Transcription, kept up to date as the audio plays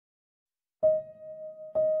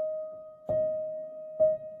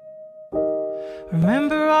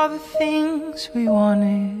Remember all the things we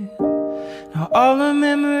wanted. Now all the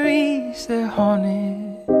memories, they're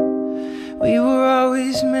haunted. We were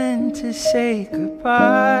always meant to say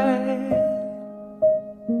goodbye.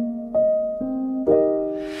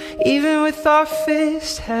 Even with our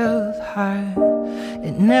fists held high,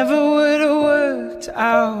 it never would have worked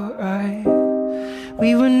out right.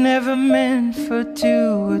 We were never meant for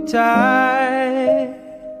do or die.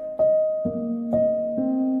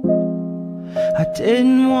 I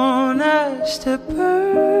didn't want us to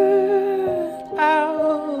burn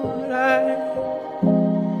out. I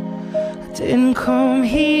didn't come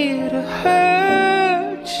here to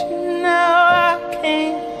hurt you. Now I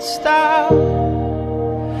can't stop.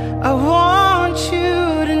 I want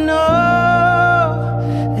you to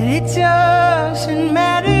know that it doesn't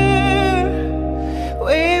matter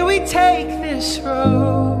where we take this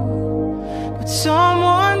road, but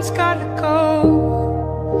someone's gotta go.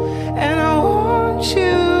 And I want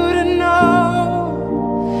you to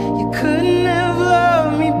know you couldn't have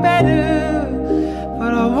loved me better,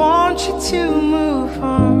 but I want you to move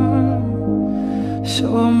on.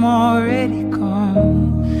 So I'm already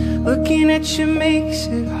gone. Looking at you makes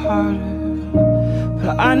it harder,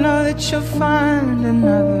 but I know that you'll find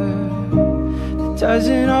another that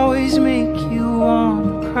doesn't always make you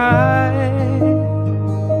wanna cry.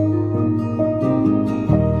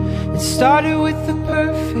 It started with the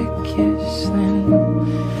perfect kiss,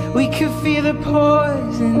 then we could feel the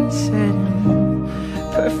poison setting.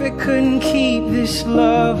 Perfect couldn't keep this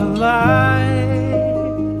love alive.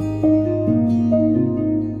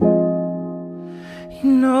 You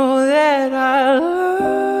know that I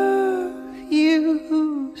love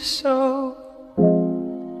you so.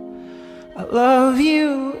 I love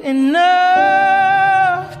you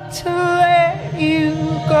enough to let you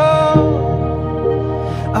go.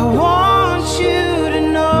 I want you to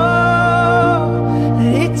know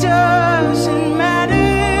that it doesn't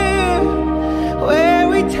matter where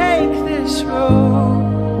we take this road,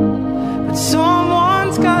 but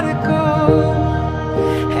someone's gotta go.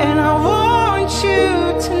 And I want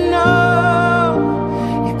you to know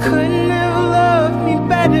you couldn't have loved me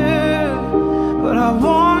better, but I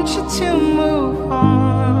want you to move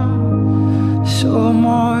on. So I'm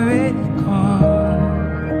already gone.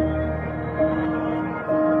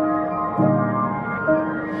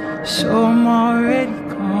 So I'm already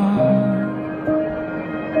gone.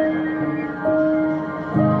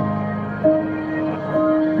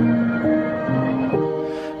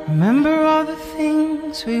 Remember all the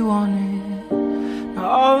things we wanted. Now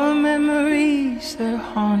all the memories, they're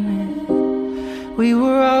haunted. We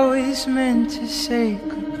were always meant to say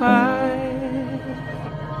goodbye.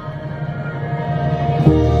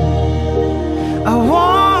 I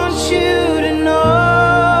want you to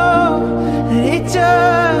know that it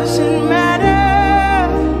doesn't matter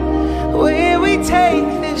where we take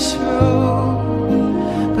this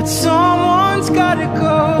road, but someone's gotta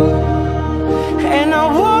go. And I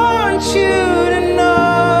want you to know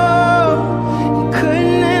you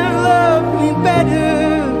couldn't have loved me better,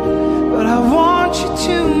 but I want you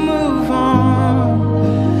to move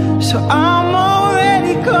on. So I'm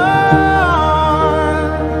already gone.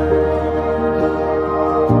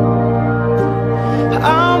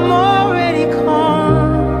 I'm already gone.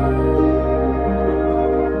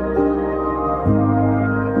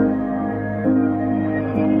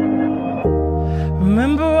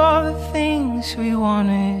 Remember all the things we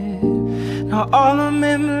wanted. Now all the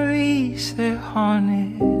memories, they're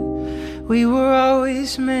haunted. We were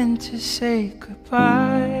always meant to say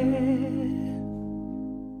goodbye.